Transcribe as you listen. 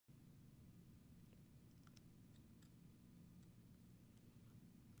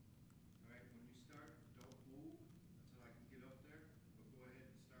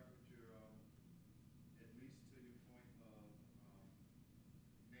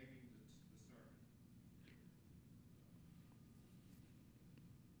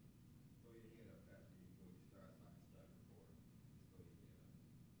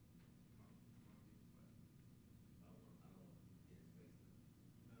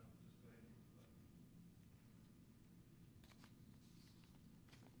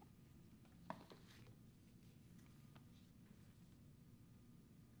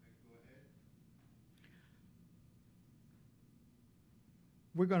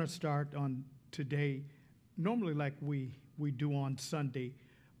We're going to start on today, normally like we do on Sunday,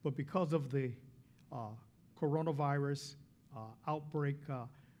 but because of the coronavirus outbreak,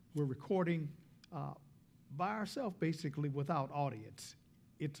 we're recording by ourselves, basically without audience.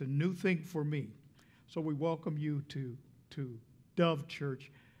 It's a new thing for me. So we welcome you to Dove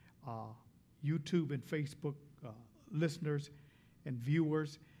Church, YouTube and Facebook listeners and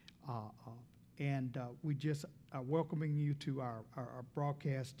viewers. And we just are welcoming you to our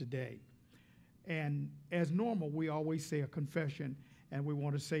broadcast today. And as normal, we always say a confession, and we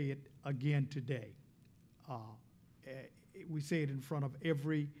want to say it again today. We say it in front of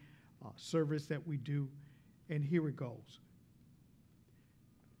every service that we do, and here it goes.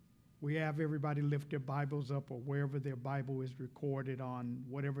 We have everybody lift their Bibles up or wherever their Bible is recorded on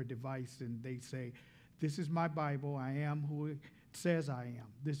whatever device, and they say, "This is my Bible. I am who it says I am.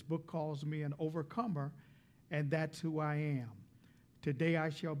 This book calls me an overcomer, and that's who I am. Today I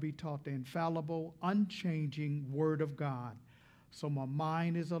shall be taught the infallible, unchanging Word of God. So my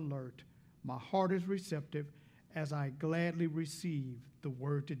mind is alert, my heart is receptive, as I gladly receive the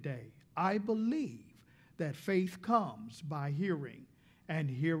Word today. I believe that faith comes by hearing, and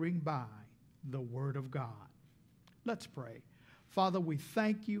hearing by the Word of God." Let's pray. Father, we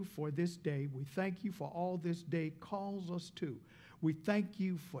thank you for this day. We thank you for all this day calls us to. We thank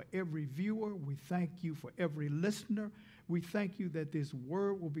you for every viewer. We thank you for every listener. We thank you that this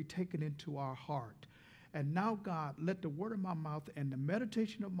word will be taken into our heart. And now, God, let the word of my mouth and the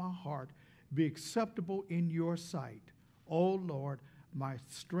meditation of my heart be acceptable in your sight. O Lord, my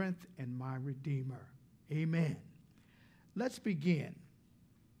strength and my Redeemer. Amen. Let's begin.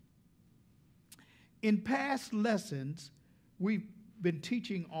 In past lessons, we've been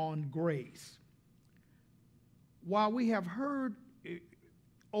teaching on grace. While we have heard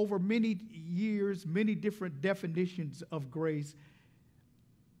over many years, many different definitions of grace,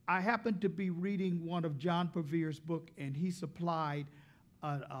 I happened to be reading one of John Bevere's book, and he supplied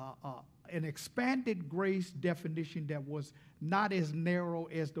an expanded grace definition that was not as narrow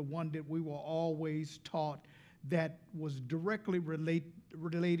as the one that we were always taught, that was directly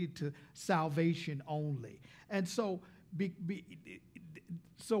related to salvation only. And so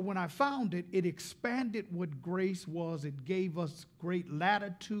when I found it, it expanded what grace was. It gave us great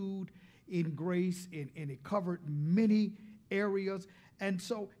latitude in grace, and it covered many areas. And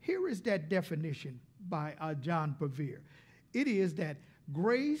so here is that definition by John Bevere. It is that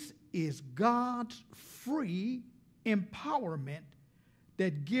grace is God's free empowerment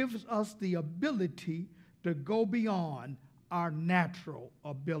that gives us the ability to go beyond our natural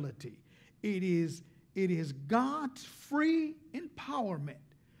ability. It is God's free empowerment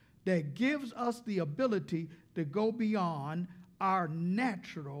that gives us the ability to go beyond our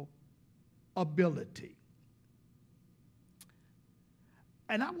natural ability.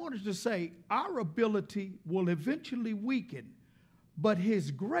 And I wanted to say our ability will eventually weaken, but His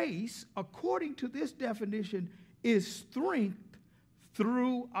grace, according to this definition, is strength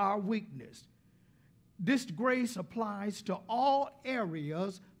through our weakness. This grace applies to all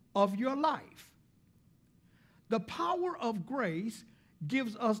areas of your life. The power of grace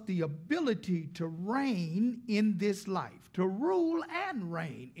gives us the ability to reign in this life, to rule and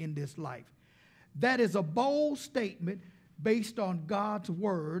reign in this life. That is a bold statement based on God's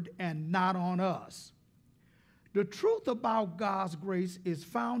word and not on us. The truth about God's grace is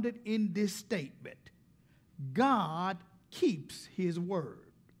founded in this statement: God keeps His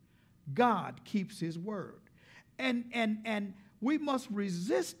word. God keeps His word. And we must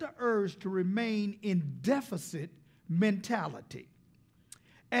resist the urge to remain in deficit mentality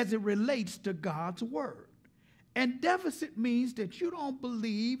as it relates to God's word. And deficit means that you don't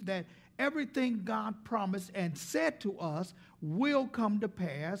believe that everything God promised and said to us will come to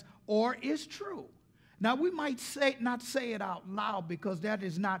pass or is true. Now, we might not say it out loud because that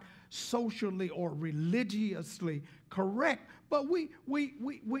is not socially or religiously correct, but we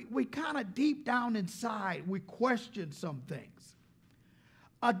kind of deep down inside, we question some things.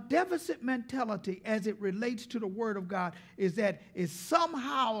 A deficit mentality as it relates to the Word of God is that it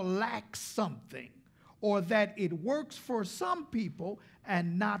somehow lacks something, or that it works for some people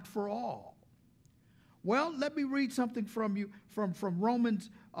and not for all. Well, let me read something from you from Romans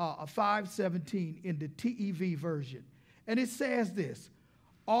 5:17 in the TEV version. And it says this: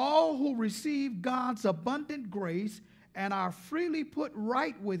 all who receive God's abundant grace and are freely put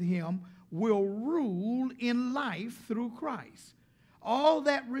right with Him will rule in life through Christ. All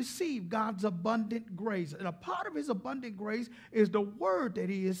that receive God's abundant grace. And a part of His abundant grace is the word that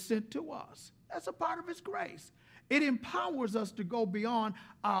He has sent to us. That's a part of His grace. It empowers us to go beyond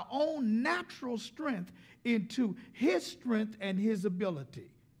our own natural strength into his strength and his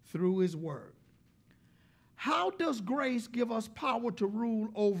ability through his word. How does grace give us power to rule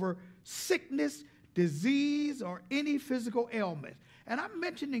over sickness, disease, or any physical ailment? And I'm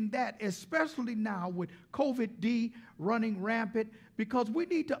mentioning that especially now with COVID-19 running rampant, because we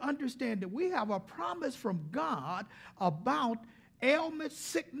need to understand that we have a promise from God about ailment,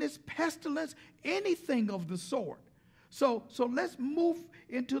 sickness, pestilence, anything of the sort. So let's move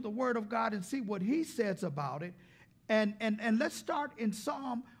into the Word of God and see what he says about it. And let's start in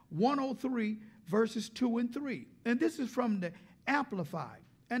Psalm 103, verses 2 and 3. And this is from the Amplified.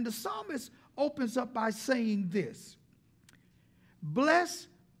 And the psalmist opens up by saying this: "Bless,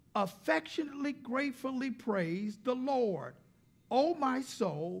 affectionately, gratefully praise the Lord, O my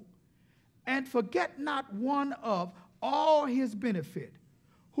soul, and forget not one of all his benefit,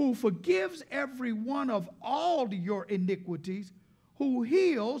 who forgives every one of all your iniquities, who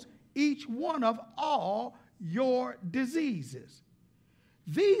heals each one of all your diseases."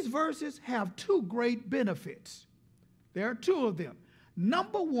 These verses have two great benefits. There are two of them.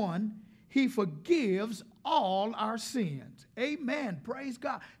 Number one, he forgives all our sins. Amen. Praise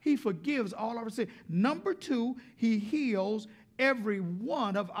God. He forgives all our sins. Number two, he heals every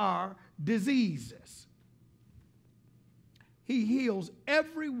one of our diseases. He heals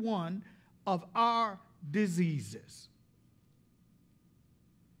every one of our diseases.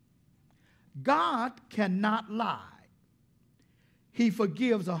 God cannot lie. He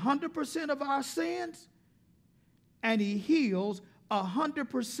forgives 100% of our sins, and he heals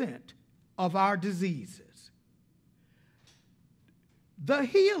 100% of our diseases. The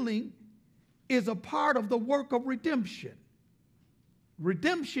healing is a part of the work of redemption.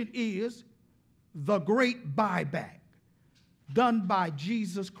 Redemption is the great buyback done by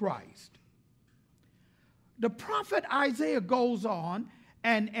Jesus Christ. The prophet Isaiah goes on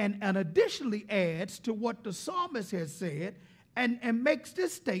and additionally adds to what the psalmist has said and makes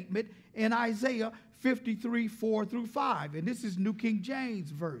this statement in Isaiah 53, 4 through 5. And this is New King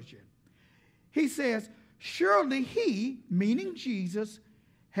James Version. He says, "Surely he," meaning Jesus,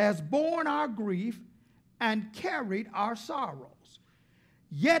 "has borne our grief and carried our sorrows.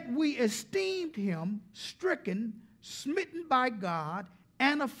 Yet we esteemed him stricken, smitten by God,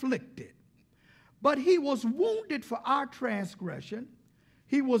 and afflicted. But he was wounded for our transgression.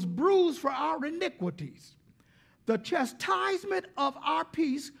 He was bruised for our iniquities. The chastisement of our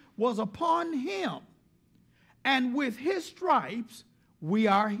peace was upon him, and with his stripes we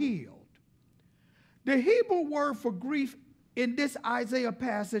are healed." The Hebrew word for grief in this Isaiah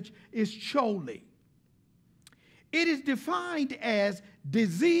passage is choli. It is defined as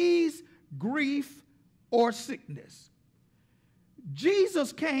disease, grief, or sickness.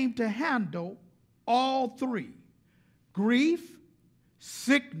 Jesus came to handle all three: grief,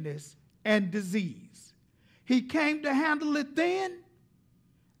 sickness, and disease. He came to handle it then,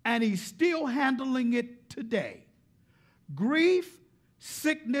 and he's still handling it today. Grief,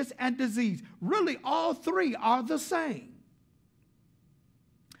 sickness, and disease. Really, all three are the same.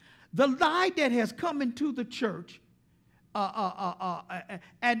 The lie that has come into the church,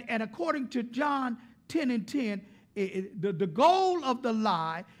 and according to John 10 and 10, the goal of the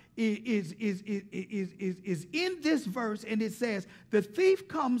lie is in this verse, and it says, "The thief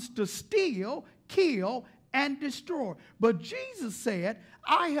comes to steal, kill, and destroy." But Jesus said,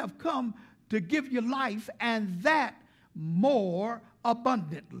 "I have come to give you life, and that more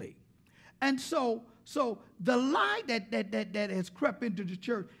abundantly." And so the lie that has crept into the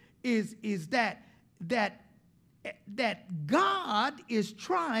church is that God is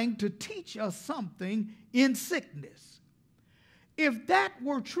trying to teach us something in sickness. If that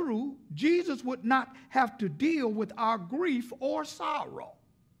were true, Jesus would not have to deal with our grief or sorrow.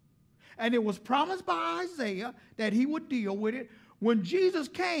 And it was promised by Isaiah that he would deal with it. When Jesus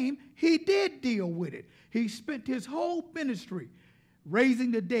came, he did deal with it. He spent his whole ministry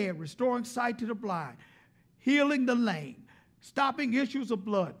raising the dead, restoring sight to the blind, healing the lame, stopping issues of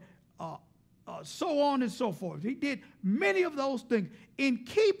blood, so on and so forth. He did many of those things in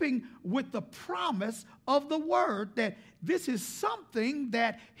keeping with the promise of the word that this is something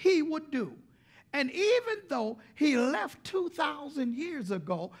that he would do. And even though he left 2,000 years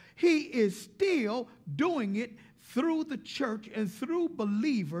ago, he is still doing it through the church and through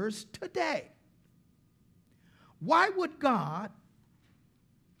believers today. Why would God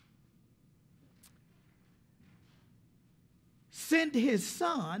send his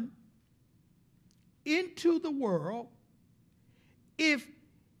son into the world if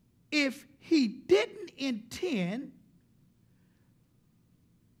he didn't intend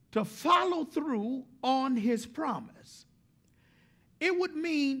to follow through on his promise. It would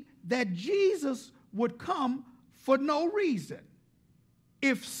mean that Jesus would come for no reason.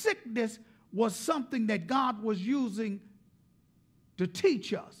 If sickness was something that God was using to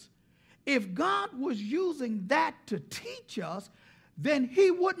teach us, if God was using that to teach us, then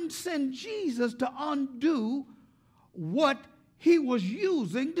he wouldn't send Jesus to undo what he was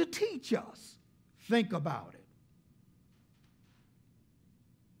using to teach us. Think about it.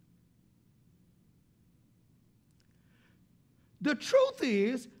 The truth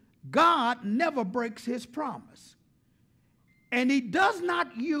is, God never breaks his promise. And he does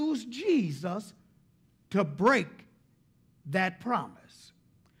not use Jesus to break that promise.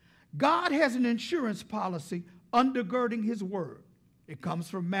 God has an insurance policy undergirding his word. It comes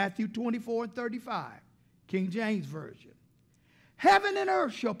from Matthew 24:35, King James Version. Heaven and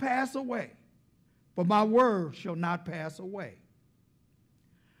earth shall pass away, but my word shall not pass away.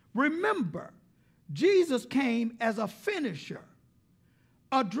 Remember, Jesus came as a finisher,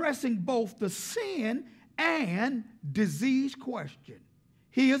 addressing both the sin and disease question.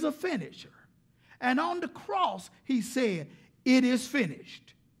 He is a finisher. And on the cross, he said, it is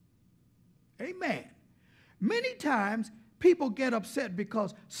finished. Amen. Many times, people get upset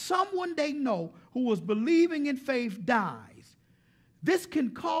because someone they know who was believing in faith dies. This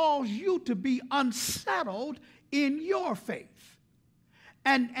can cause you to be unsettled in your faith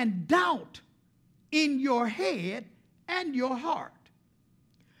and doubt in your head and your heart.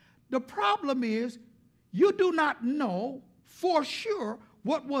 The problem is you do not know for sure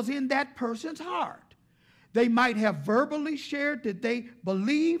what was in that person's heart. They might have verbally shared that they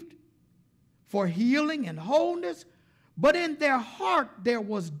believed for healing and wholeness, but in their heart there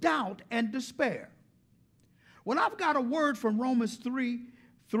was doubt and despair. Well, I've got a word from Romans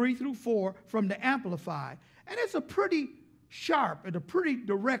 3:3-4 from the Amplified, and it's a pretty sharp and a pretty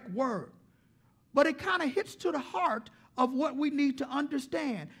direct word, but it kind of hits to the heart of what we need to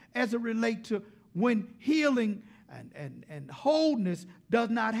understand as it relates to when healing and wholeness does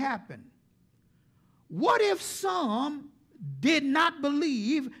not happen. What if some did not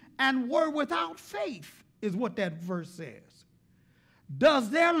believe and were without faith, is what that verse says. Does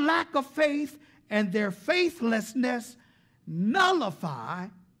their lack of faith and their faithlessness nullify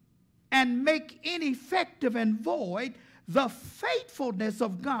and make ineffective and void the faithfulness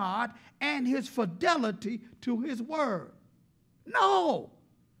of God and his fidelity to his word? No,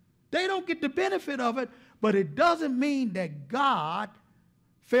 they don't get the benefit of it, but it doesn't mean that God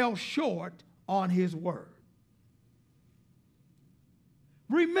fell short on his word.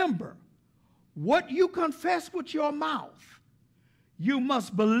 Remember, what you confess with your mouth, you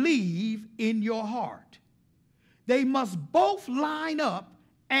must believe in your heart. They must both line up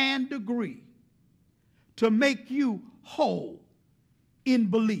and agree to make you whole in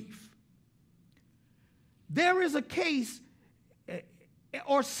belief. There is a case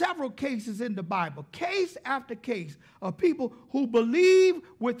or several cases in the Bible, case after case, of people who believe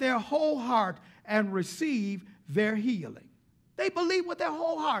with their whole heart and receive their healing. They believe with their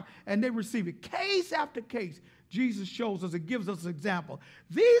whole heart and they receive it. Case after case, Jesus shows us and gives us an example.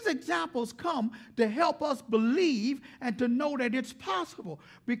 These examples come to help us believe and to know that it's possible.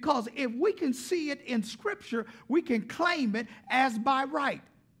 Because if we can see it in Scripture, we can claim it as by right.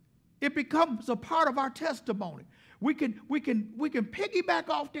 It becomes a part of our testimony. We can piggyback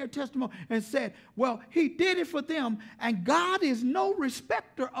off their testimony and say, well, he did it for them, and God is no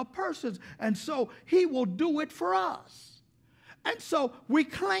respecter of persons, and so he will do it for us. And so we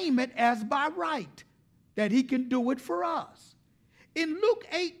claim it as by right, that he can do it for us. In Luke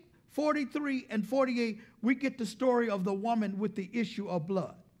 8:43 and 48, we get the story of the woman with the issue of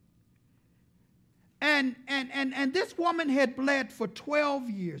blood. And this woman had bled for 12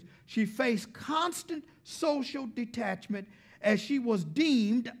 years. She faced constant social detachment as she was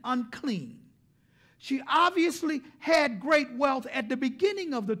deemed unclean. She obviously had great wealth at the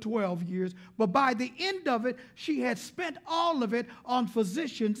beginning of the 12 years, but by the end of it, she had spent all of it on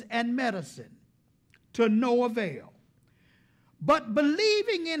physicians and medicine to no avail. But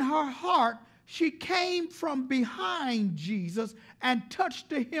believing in her heart, she came from behind Jesus and touched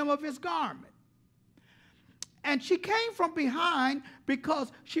the hem of his garment. And she came from behind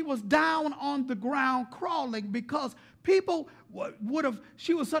because she was down on the ground crawling, because people would have,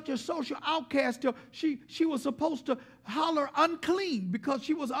 she was such a social outcast, she was supposed to holler unclean because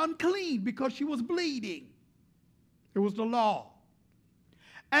she was unclean, because she was bleeding. It was the law.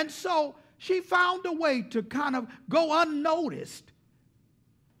 And so she found a way to kind of go unnoticed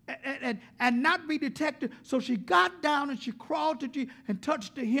and not be detected. So she got down and she crawled to Jesus and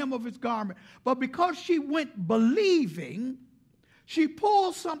touched the hem of his garment. But because she went believing, She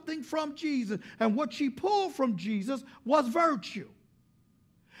pulled something from Jesus, and what she pulled from Jesus was virtue.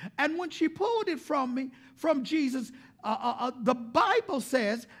 And when she pulled it from Jesus, the Bible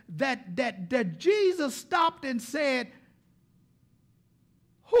says that Jesus stopped and said,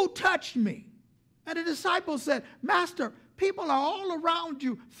 "Who touched me?" And the disciples said, "Master, people are all around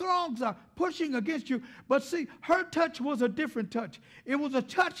you. Throngs are pushing against you." But see, her touch was a different touch. It was a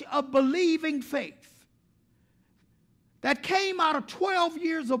touch of believing faith that came out of 12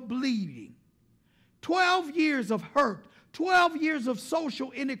 years of bleeding, 12 years of hurt, 12 years of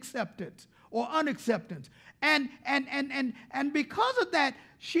social inacceptance or unacceptance. And because of that,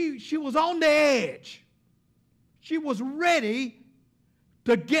 she was on the edge. She was ready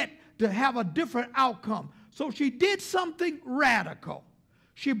to have a different outcome. So she did something radical.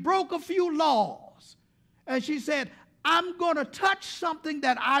 She broke a few laws. And she said, "I'm going to touch something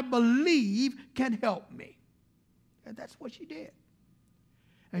that I believe can help me." And that's what she did.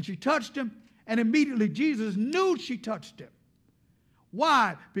 And she touched him, and immediately Jesus knew she touched him.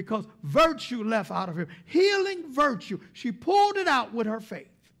 Why? Because virtue left out of him. Healing virtue. She pulled it out with her faith.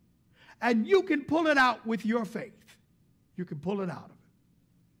 And you can pull it out with your faith. You can pull it out of it.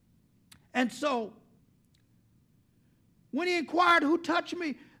 And so, when he inquired, "Who touched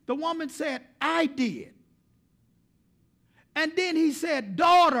me?" the woman said, "I did." And then he said,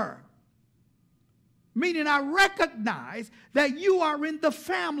 "Daughter," meaning I recognize that you are in the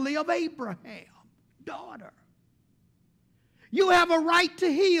family of Abraham. Daughter. You have a right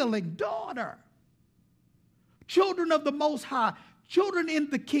to healing. Daughter. Children of the Most High, children in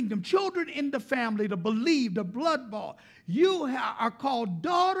the kingdom, children in the family, the believed, the blood-bought. You are called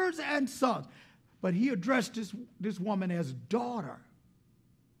daughters and sons. But he addressed this woman as daughter.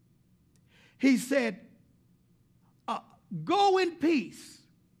 He said, "Go in peace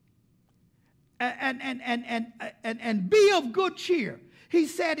and be of good cheer." He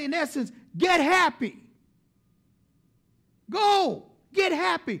said, in essence, get happy. Go, get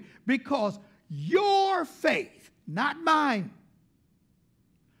happy, because your faith, not mine,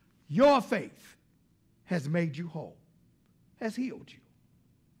 your faith has made you whole, has healed you.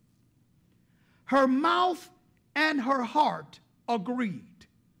 Her mouth and her heart agreed.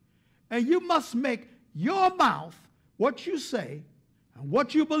 And you must make your mouth, what you say, and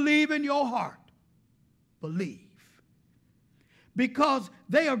what you believe in your heart, believe. Because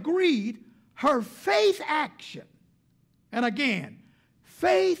they agreed, her faith action, and again,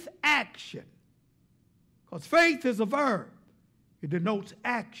 faith action, because faith is a verb, it denotes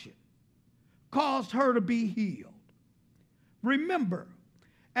action, caused her to be healed. Remember,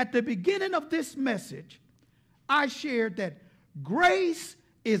 at the beginning of this message, I shared that grace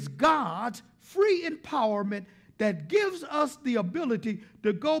is God's free empowerment that gives us the ability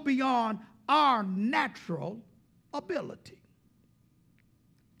to go beyond our natural ability.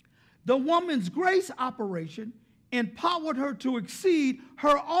 The woman's grace operation empowered her to exceed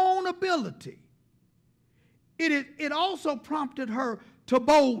her own ability. It also prompted her to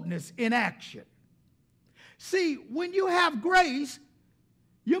boldness in action. See, when you have grace,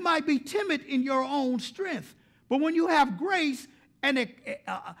 you might be timid in your own strength. But when you have grace and a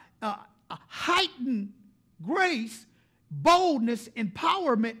heightened grace, boldness,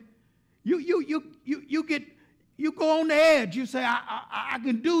 empowerment, you go on the edge. You say, I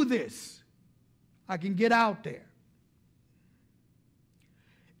can do this. I can get out there.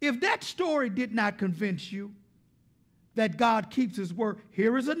 If that story did not convince you that God keeps his word,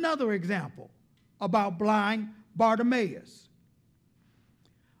 here is another example about blind Bartimaeus.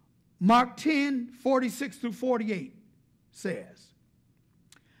 Mark 10:46-48 says,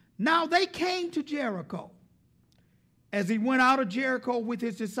 "Now they came to Jericho. As he went out of Jericho with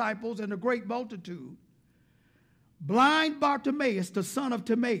his disciples and a great multitude, blind Bartimaeus, the son of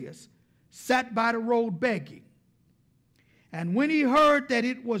Timaeus, sat by the road begging. And when he heard that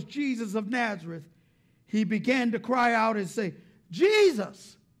it was Jesus of Nazareth, he began to cry out and say,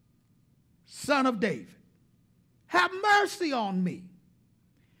 'Jesus, Son of David, have mercy on me.'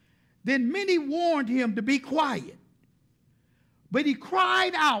 Then many warned him to be quiet, but he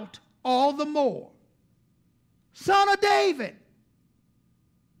cried out all the more, 'Son of David,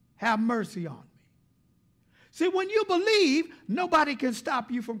 have mercy on me.'" See, when you believe, nobody can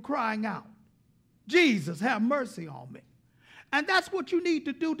stop you from crying out, "Jesus, have mercy on me." And that's what you need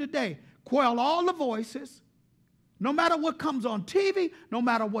to do today. Quell all the voices, no matter what comes on TV, no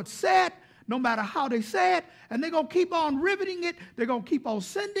matter what's said, no matter how they say it, and they're going to keep on riveting it, they're going to keep on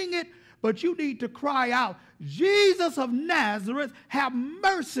sending it, but you need to cry out, "Jesus of Nazareth, have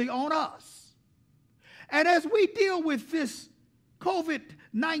mercy on us." And as we deal with this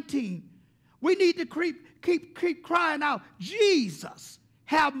COVID-19, we need to keep crying out, Jesus,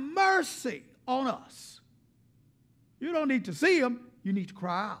 have mercy on us. You don't need to see him. You need to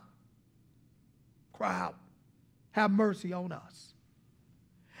cry out. Cry out. Have mercy on us.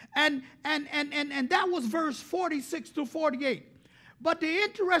 And that was verse 46 to 48. But the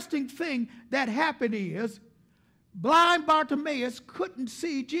interesting thing that happened is, blind Bartimaeus couldn't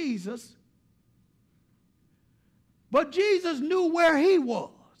see Jesus, but Jesus knew where he was.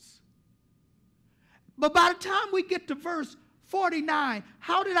 But by the time we get to verse 49,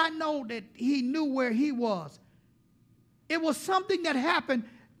 how did I know that he knew where he was? It was something that happened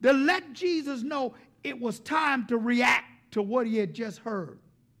to let Jesus know it was time to react to what he had just heard.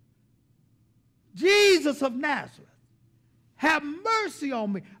 Jesus of Nazareth, have mercy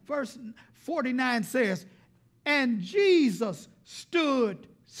on me. Verse 49 says, and Jesus stood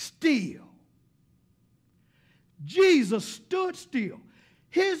still. Jesus stood still.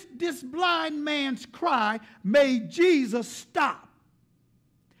 This blind man's cry made Jesus stop.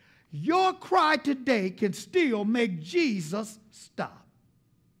 Your cry today can still make Jesus stop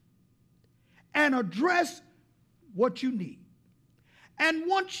and address what you need. And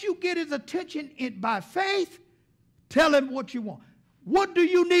once you get his attention by faith, tell him what you want. What do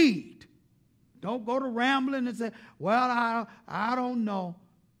you need? Don't go to rambling and say, well, I don't know.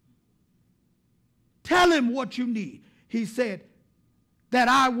 Tell him what you need. He said, that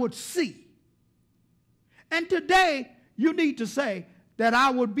I would see. And today, you need to say that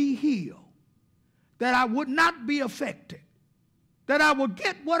I would be healed, that I would not be affected, that I would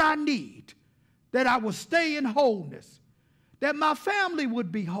get what I need, that I would stay in wholeness, that my family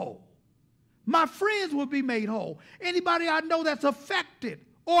would be whole, my friends will be made whole. Anybody I know that's affected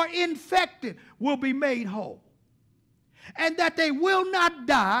or infected will be made whole. And that they will not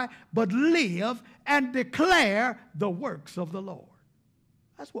die, but live and declare the works of the Lord.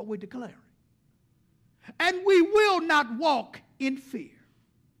 That's what we're declaring. And we will not walk in fear.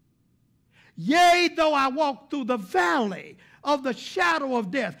 Yea, though I walk through the valley of the shadow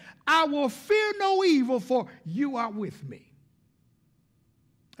of death, I will fear no evil, for you are with me.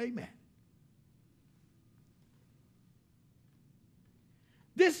 Amen.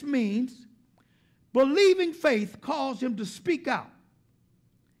 This means believing faith caused him to speak out.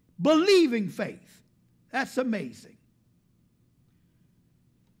 Believing faith. That's amazing.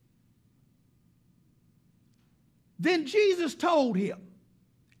 Then Jesus told him,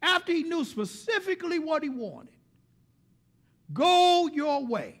 after he knew specifically what he wanted, go your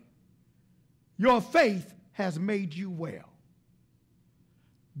way. Your faith has made you well.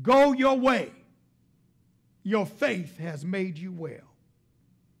 Go your way. Your faith has made you well.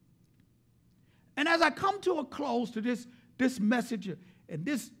 And as I come to a close to this message and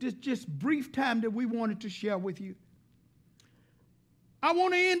this just brief time that we wanted to share with you, I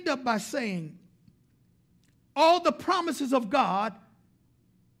want to end up by saying all the promises of God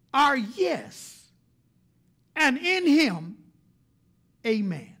are yes, and in him,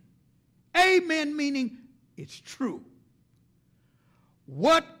 amen. Amen meaning it's true.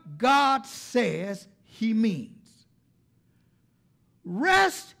 What God says, he means.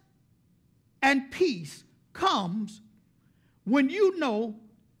 Rest and peace comes when you know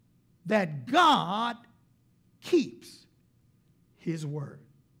that God keeps his word.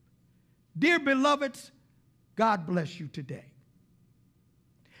 Dear beloveds, God bless you today.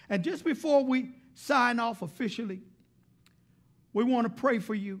 And just before we sign off officially, we want to pray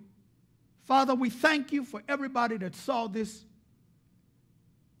for you. Father, we thank you for everybody that saw this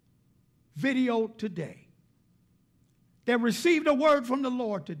video today, that received a word from the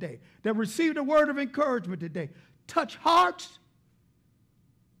Lord today, that received a word of encouragement today. Touch hearts,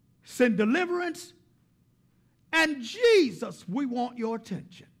 send deliverance, and Jesus, we want your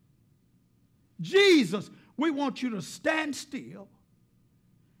attention. Jesus, we want you to stand still,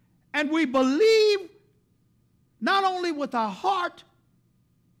 and we believe not only with our heart,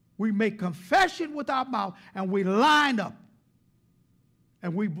 we make confession with our mouth, and we line up,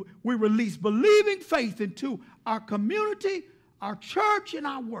 and we release believing faith into our community, our church, and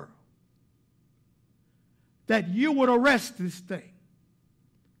our world, that you would arrest this thing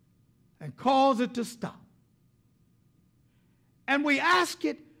and cause it to stop. And we ask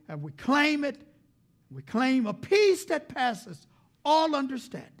it, and we claim it. We claim a peace that passes all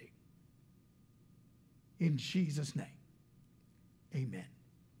understanding. In Jesus' name, amen.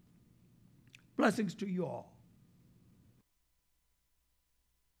 Blessings to you all.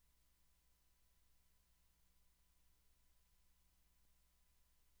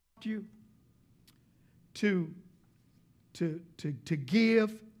 You to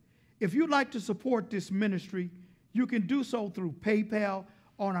give. If you'd like to support this ministry, you can do so through PayPal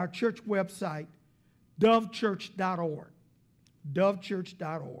on our church website, dovechurch.org.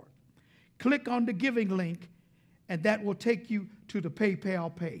 Dovechurch.org. Click on the giving link, and that will take you to the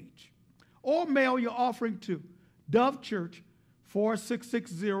PayPal page. Or mail your offering to Dove Church,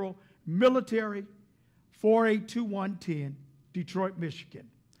 4660 Military, 482-110, Detroit, Michigan.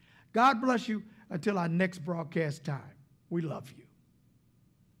 God bless you until our next broadcast time. We love you.